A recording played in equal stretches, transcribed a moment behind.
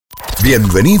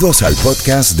Bienvenidos al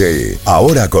podcast de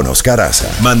Ahora con Oscar Aza.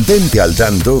 Mantente al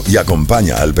tanto y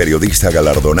acompaña al periodista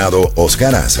galardonado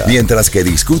Oscar Aza mientras que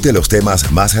discute los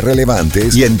temas más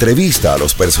relevantes y entrevista a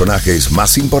los personajes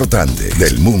más importantes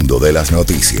del mundo de las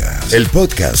noticias. El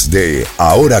podcast de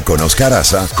Ahora con Oscar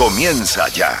Aza comienza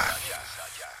ya.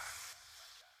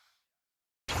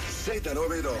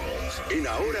 Z92, en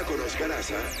Ahora con Oscar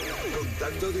Aza,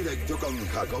 contacto directo con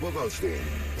Jacobo Goldstein.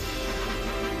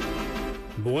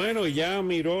 Bueno, ya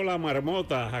miró la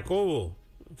marmota, Jacobo.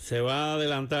 Se va a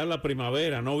adelantar la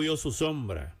primavera, no vio su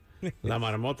sombra, la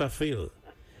marmota Phil.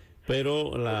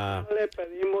 Pero le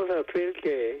pedimos a Phil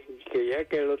que ya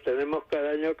que lo tenemos cada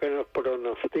año, que nos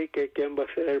pronostique quién va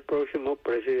a ser el próximo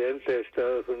presidente de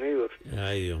Estados Unidos.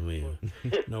 Ay, Dios mío.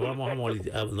 No vamos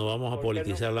a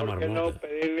politizar la marmota. ¿Por qué no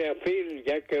pedirle a Phil,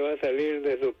 ya que va a salir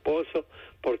de su pozo,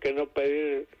 por qué no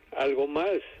pedir algo más?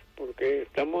 Porque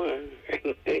estamos,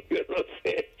 yo no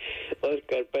sé,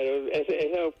 Oscar,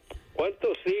 pero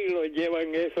 ¿cuántos siglos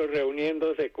llevan eso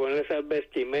reuniéndose con esas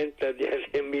vestimentas de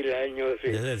hace 1000 años?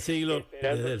 Desde el siglo...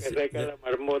 la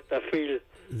marmota Phil.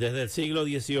 Desde el siglo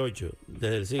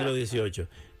XVIII.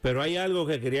 Pero hay algo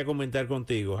que quería comentar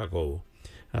contigo, Jacobo,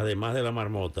 además de la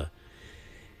marmota.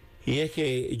 Y es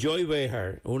que Joy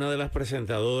Behar, una de las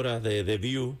presentadoras de The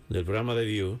View, del programa The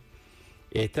View,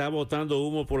 está botando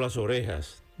humo por las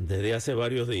orejas desde hace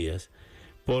varios días,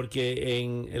 porque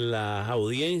en las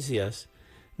audiencias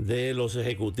de los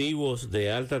ejecutivos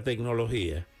de alta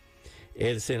tecnología,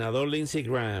 el senador Lindsey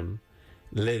Graham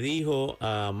le dijo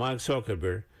a Mark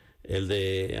Zuckerberg, el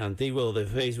de antiguo de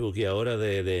Facebook y ahora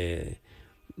de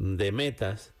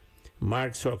Metas,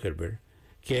 Mark Zuckerberg,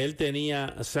 que él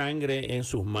tenía sangre en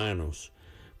sus manos,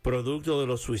 producto de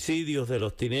los suicidios de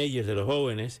los teenagers, de los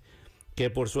jóvenes,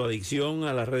 que por su adicción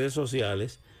a las redes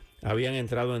sociales habían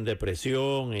entrado en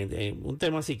depresión, en un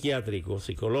tema psiquiátrico,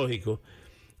 psicológico,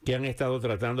 que han estado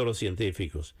tratando los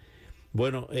científicos.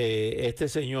 Bueno, este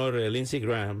señor Lindsey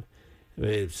Graham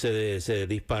se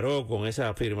disparó con esa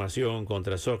afirmación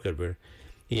contra Zuckerberg,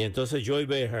 y entonces Joy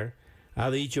Behar ha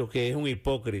dicho que es un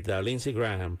hipócrita Lindsey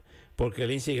Graham, porque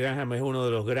Lindsey Graham es uno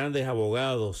de los grandes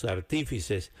abogados,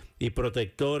 artífices y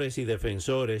protectores y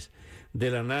defensores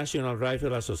de la National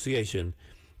Rifle Association,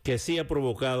 que sí ha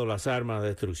provocado las armas de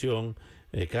destrucción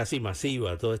casi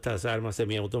masiva, todas estas armas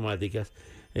semiautomáticas,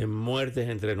 muertes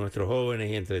entre nuestros jóvenes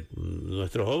y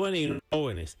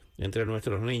entre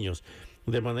nuestros niños.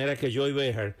 De manera que Joy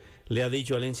Behar le ha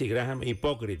dicho a Lindsey Graham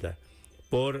hipócrita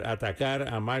por atacar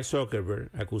a Mark Zuckerberg,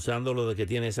 acusándolo de que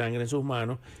tiene sangre en sus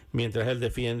manos, mientras él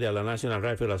defiende a la National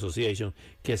Rifle Association,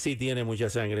 que sí tiene mucha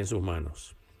sangre en sus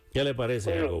manos. ¿Qué le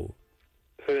parece, Jacobo?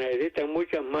 Se necesitan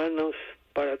muchas manos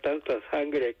para tanta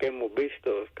sangre que hemos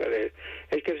visto, Oscar.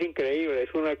 Es que es increíble,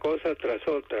 es una cosa tras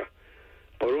otra.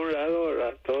 Por un lado,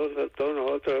 todos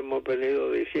nosotros hemos venido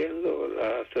diciendo,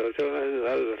 la Asociación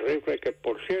Nacional del Rifle, que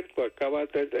por cierto acaba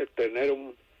de tener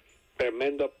un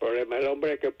tremendo problema. El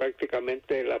hombre que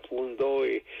prácticamente la fundó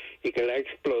y que la ha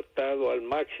explotado al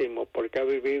máximo, porque ha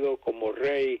vivido como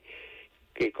rey,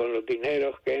 que con los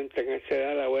dineros que entran se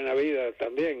da la buena vida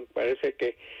también. Parece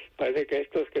que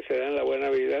estos que se dan la buena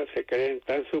vida se creen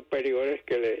tan superiores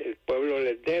que el pueblo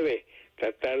les debe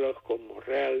tratarlos como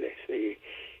reales. Y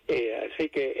así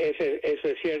que eso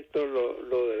es cierto,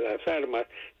 lo de las armas.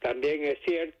 También es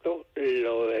cierto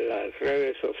lo de las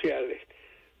redes sociales.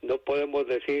 No podemos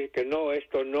decir que no,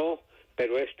 esto no,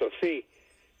 pero esto sí.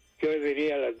 Yo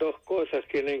diría las dos cosas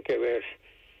tienen que ver.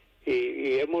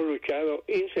 Y hemos luchado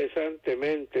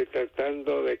incesantemente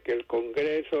tratando de que el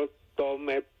Congreso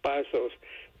tome pasos,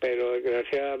 pero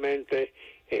desgraciadamente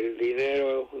el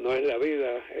dinero no es la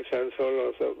vida, están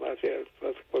solo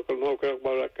no creo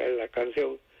que la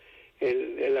canción,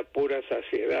 es la pura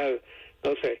saciedad.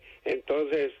 No sé,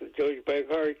 entonces George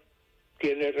Behar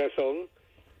tiene razón,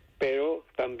 pero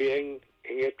también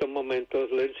en estos momentos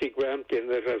Lindsey Graham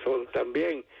tiene razón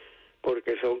también,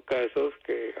 porque son casos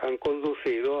que han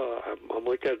conducido a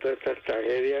muchas de estas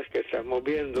tragedias que estamos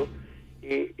viendo,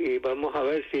 y vamos a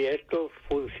ver si esto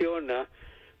funciona,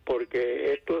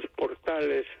 porque estos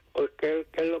portales, ¿qué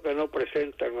es lo que no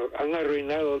presentan? Han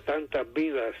arruinado tantas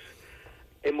vidas,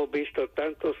 hemos visto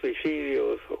tantos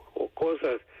suicidios o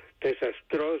cosas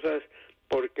desastrosas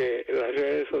porque las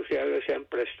redes sociales se han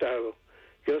prestado.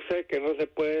 Yo sé que no se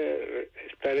puede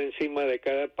estar encima de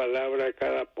cada palabra,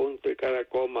 cada punto y cada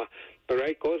coma, pero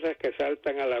hay cosas que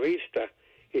saltan a la vista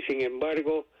y sin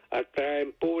embargo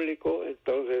atraen público,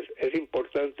 entonces es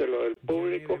importante lo del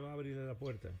público. Va a abrir la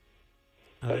puerta.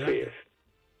 Así es.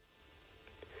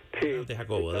 Sí. Adelante,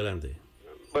 Jacobo, adelante.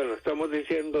 Bueno, estamos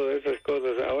diciendo de esas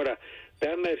cosas. Ahora,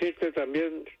 déjame decirte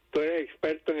también tú eres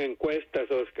experto en encuestas,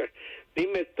 Oscar.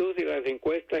 Dime tú si las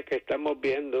encuestas que estamos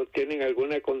viendo tienen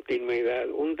alguna continuidad.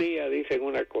 Un día dicen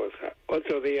una cosa,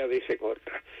 otro día dicen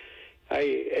otra.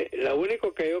 Lo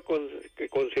único que yo que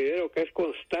considero que es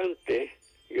constante,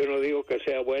 yo no digo que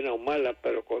sea buena o mala,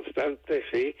 pero constante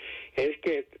sí, es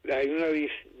que hay una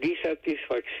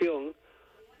disatisfacción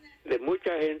de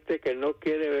mucha gente que no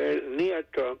quiere ver ni a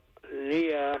Trump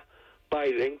ni a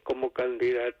Biden como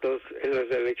candidatos en las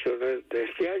elecciones de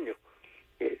este año.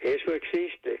 Eso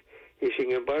existe. Y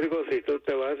sin embargo, si tú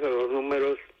te vas a los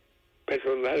números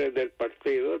personales del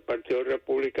partido, el Partido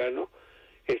Republicano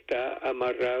está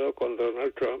amarrado con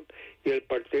Donald Trump y el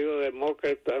Partido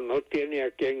Demócrata no tiene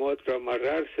a quien otro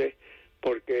amarrarse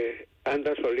porque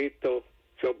anda solito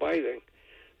Joe Biden.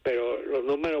 Pero los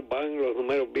números van, los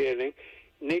números vienen.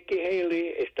 Nikki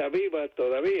Haley está viva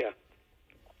todavía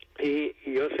y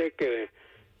yo sé que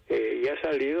ya ha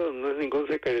salido, no es ningún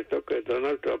secreto que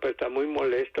Donald Trump está muy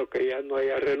molesto que ella no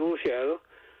haya renunciado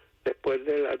después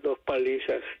de las 2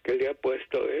 palizas que le ha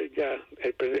puesto él ya.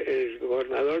 El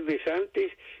gobernador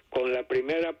DeSantis con la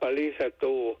primera paliza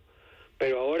tuvo,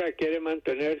 pero ahora quiere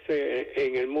mantenerse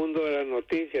en el mundo de las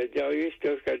noticias. Ya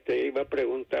oíste, Oscar, te iba a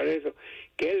preguntar eso,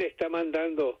 que él está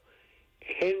mandando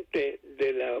gente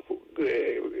del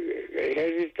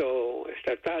ejército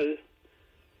estatal,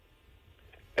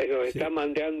 lo está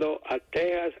mandando a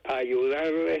Texas a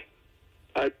ayudarle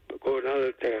al gobernador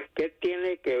de Texas. ¿Qué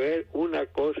tiene que ver una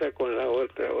cosa con la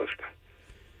otra, Oscar?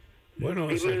 Bueno,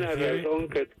 dime la razón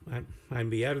que a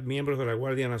enviar miembros de la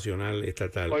Guardia Nacional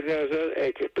Estatal.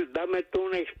 Dame tú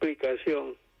una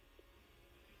explicación.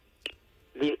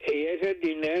 Y ese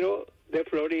dinero de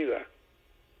Florida.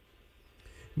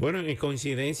 Bueno, en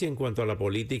coincidencia en cuanto a la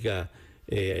política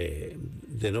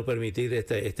de no permitir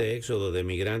este éxodo de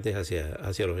migrantes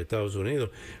hacia los Estados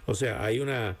Unidos. O sea, hay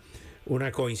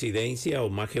una coincidencia, o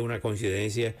más que una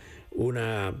coincidencia,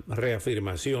 una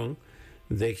reafirmación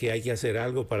de que hay que hacer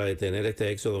algo para detener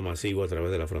este éxodo masivo a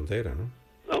través de la frontera, ¿no?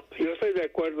 No, yo estoy de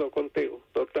acuerdo contigo,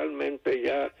 totalmente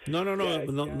ya.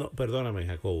 No, perdóname,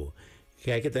 Jacobo,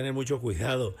 que hay que tener mucho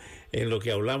cuidado en lo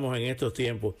que hablamos en estos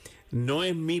tiempos. No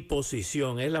es mi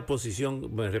posición, es la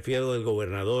posición, me refiero del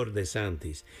gobernador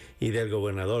DeSantis y del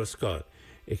gobernador Scott,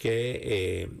 es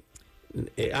que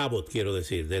Abbott, quiero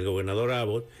decir, del gobernador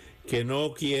Abbott, que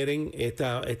no quieren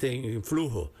este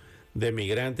influjo de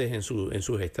migrantes en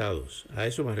sus estados. A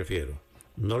eso me refiero,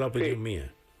 no la opinión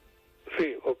mía.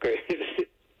 Sí, ok,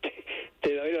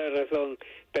 te doy la razón,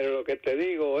 pero lo que te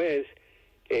digo es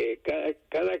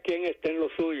cada quien está en lo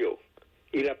suyo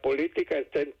y la política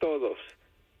está en todos.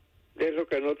 De eso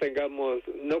que no tengamos,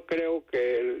 no creo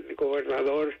que el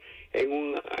gobernador en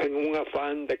un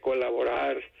afán de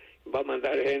colaborar va a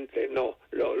mandar gente, no,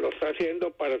 lo está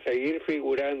haciendo para seguir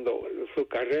figurando. Su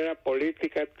carrera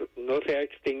política no se ha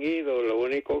extinguido, lo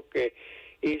único que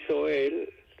hizo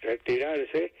él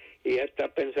retirarse y ya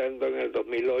está pensando en el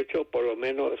 2008, por lo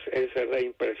menos esa es la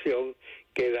impresión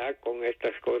que da con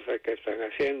estas cosas que están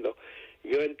haciendo.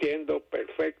 Yo entiendo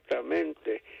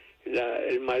perfectamente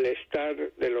el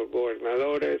malestar de los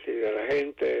gobernadores y de la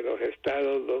gente de los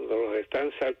estados donde los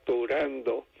están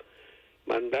saturando,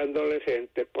 mandándoles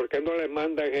gente. ¿Por qué no les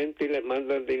mandan gente y les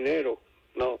mandan dinero?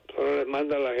 No, solo les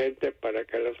mandan la gente para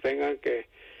que los tengan que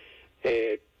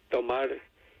tomar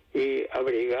y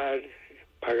abrigar,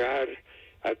 pagar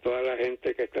a toda la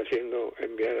gente que está siendo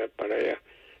enviada para allá.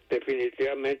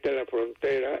 Definitivamente la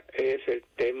frontera es el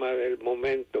tema del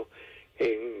momento.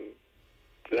 En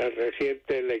la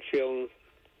reciente elección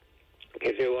que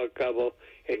se llevó a cabo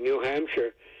en New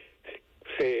Hampshire,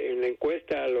 en la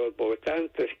encuesta a los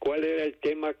votantes, ¿cuál era el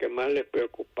tema que más les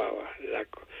preocupaba?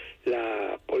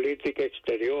 La política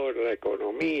exterior, la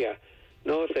economía.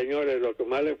 No, señores, lo que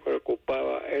más les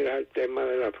preocupaba era el tema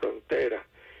de la frontera.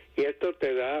 Y esto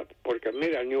te da, porque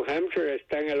mira, New Hampshire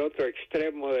está en el otro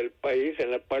extremo del país,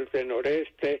 en la parte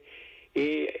noreste,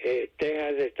 y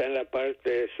Texas está en la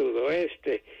parte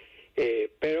sudoeste.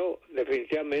 Pero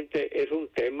definitivamente es un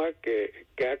tema que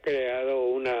ha creado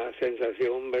una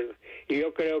sensación, ¿verdad? Y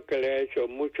yo creo que le ha hecho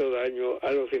mucho daño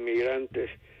a los inmigrantes,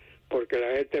 porque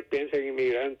la gente piensa en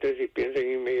inmigrantes y piensa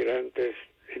en inmigrantes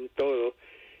en todo,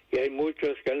 y hay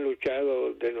muchos que han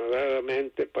luchado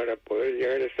denodadamente para poder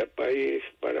llegar a este país,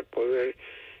 para poder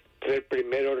ser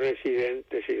primero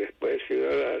residentes y después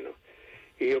ciudadanos.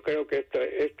 Y yo creo que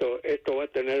esto va a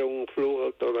tener un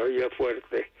flujo todavía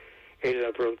fuerte en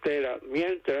la frontera,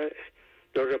 mientras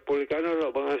los republicanos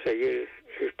lo van a seguir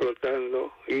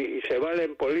explotando, y se vale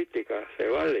en política, se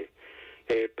vale,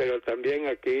 pero también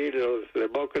aquí los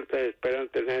demócratas esperan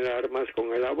tener armas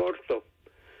con el aborto.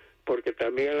 porque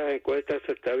también en las encuestas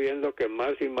se está viendo que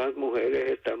más y más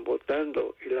mujeres están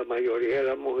votando y la mayoría de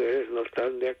las mujeres no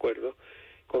están de acuerdo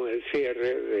con el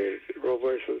cierre de Roe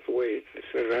versus Wade,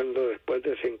 cerrando después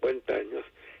de 50 años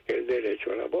el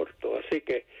derecho al aborto. Así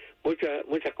que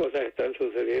muchas cosas están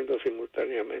sucediendo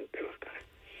simultáneamente, Oscar.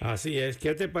 Así es.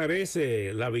 ¿Qué te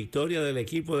parece la victoria del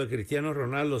equipo de Cristiano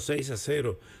Ronaldo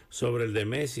 6-0 sobre el de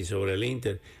Messi, sobre el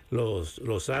Inter?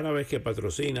 Los árabes que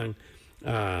patrocinan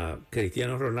a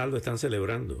Cristiano Ronaldo están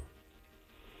celebrando.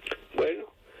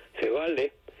 Bueno, se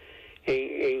vale.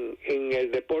 En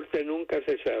el deporte nunca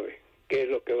se sabe qué es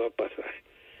lo que va a pasar.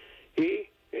 Y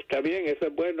está bien, eso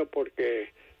es bueno porque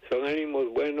son ánimos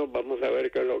buenos. Vamos a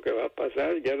ver qué es lo que va a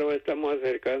pasar. Ya nos estamos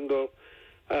acercando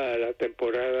a la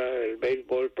temporada del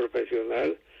béisbol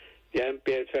profesional. Ya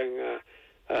empiezan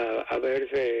a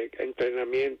verse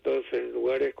entrenamientos en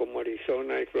lugares como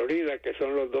Arizona y Florida, que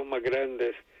son los dos más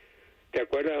grandes. ¿Te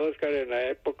acuerdas, Oscar, en la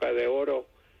época de oro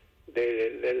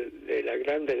de las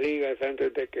grandes ligas,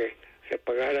 antes de que se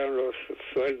pagaran los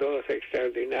sueldos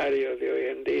extraordinarios de hoy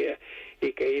en día,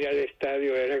 y que ir al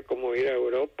estadio era como ir a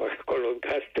Europa con los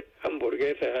gastos,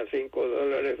 hamburguesas a $5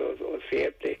 o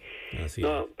 $7?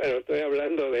 No, pero estoy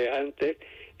hablando de antes.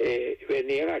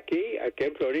 Venían aquí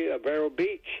en Florida, Vero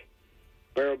Beach.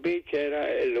 Vero Beach era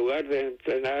el lugar de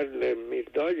entrenar de mis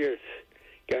Dodgers,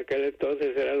 que aquel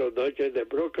entonces eran los Dodgers de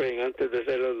Brooklyn, antes de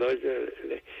ser los Dodgers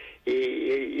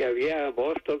y había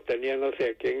Boston, tenía no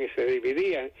sé a quién, y se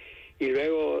dividían, y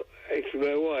luego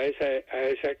a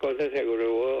esa cosa se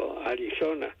agregó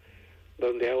Arizona,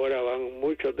 donde ahora van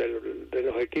muchos de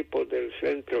los equipos del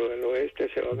centro, del oeste,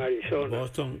 se van a Arizona.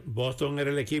 Boston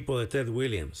era el equipo de Ted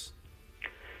Williams.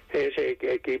 Ese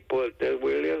equipo de Ted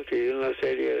Williams y una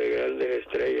serie de grandes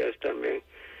estrellas también.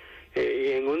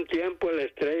 Y en un tiempo la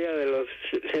estrella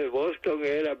de Boston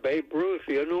era Babe Ruth.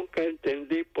 Yo nunca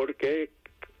entendí por qué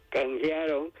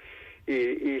cambiaron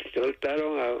y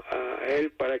soltaron a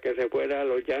él para que se fuera a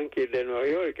los Yankees de Nueva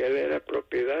York, que él era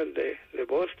propiedad de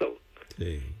Boston.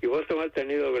 Sí. Y Boston ha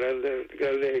tenido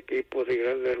grandes equipos y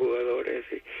grandes jugadores.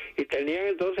 Y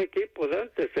tenían dos equipos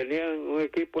antes. Tenían un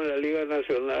equipo en la Liga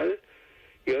Nacional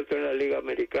y otro en la Liga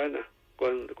Americana.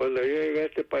 Cuando yo llegué a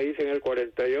este país en el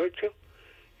 48,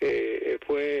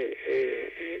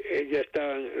 ya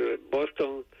estaban,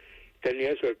 Boston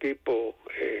tenía su equipo,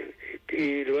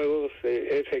 y luego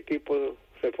ese equipo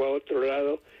se fue a otro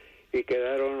lado y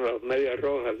quedaron los Medias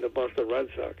Rojas de Boston Red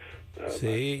Sox.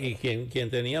 Sí, y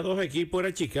quien tenía dos equipos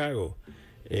era Chicago.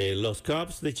 Los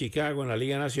Cubs de Chicago en la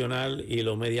Liga Nacional y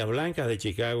los Medias Blancas de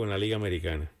Chicago en la Liga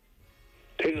Americana.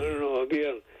 Sí,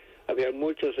 había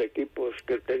muchos equipos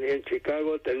que tenían.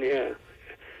 Chicago tenía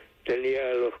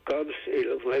los Cubs y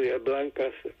los Medias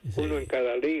Blancas, sí, uno en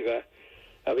cada liga.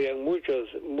 Habían muchos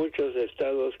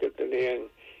estados que tenían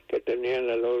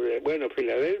la doble. Bueno,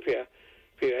 Filadelfia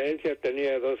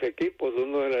tenía dos equipos,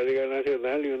 uno de la Liga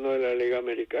Nacional y uno de la Liga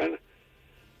Americana.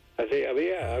 Así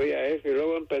había eso, y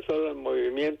luego empezó los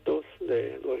movimientos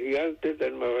de los Gigantes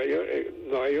de Nueva York.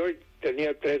 Nueva York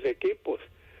tenía tres equipos,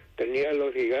 tenía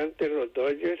los Gigantes, los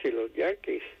Dodgers y los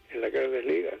Yankees en las grandes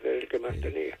ligas, era el que más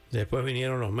tenía. Después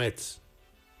vinieron los Mets.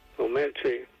 Los Mets,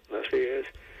 sí, así es.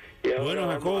 Y ahora bueno,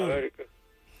 Jacobo,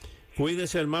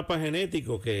 cuídese el mapa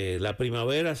genético, que la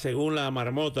primavera, según la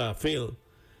marmota Phil,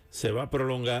 se va a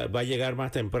prolongar, va a llegar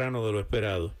más temprano de lo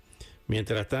esperado.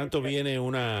 Mientras tanto viene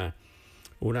una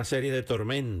serie de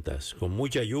tormentas con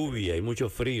mucha lluvia y mucho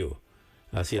frío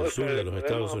hacia el sur de los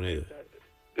Estados Unidos.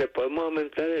 Le podemos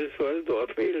aumentar el sueldo a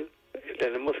Phil.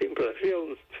 Tenemos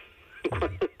inflación.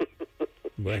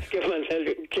 Bueno. Hay que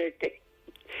mandarle un cheque.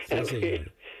 Sí,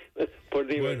 por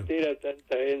divertir a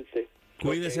tanta gente.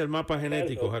 Cuídese el mapa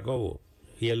genético, Jacobo.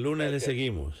 Y el lunes le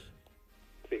seguimos.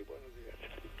 Sí, buenos días.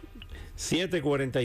 7:40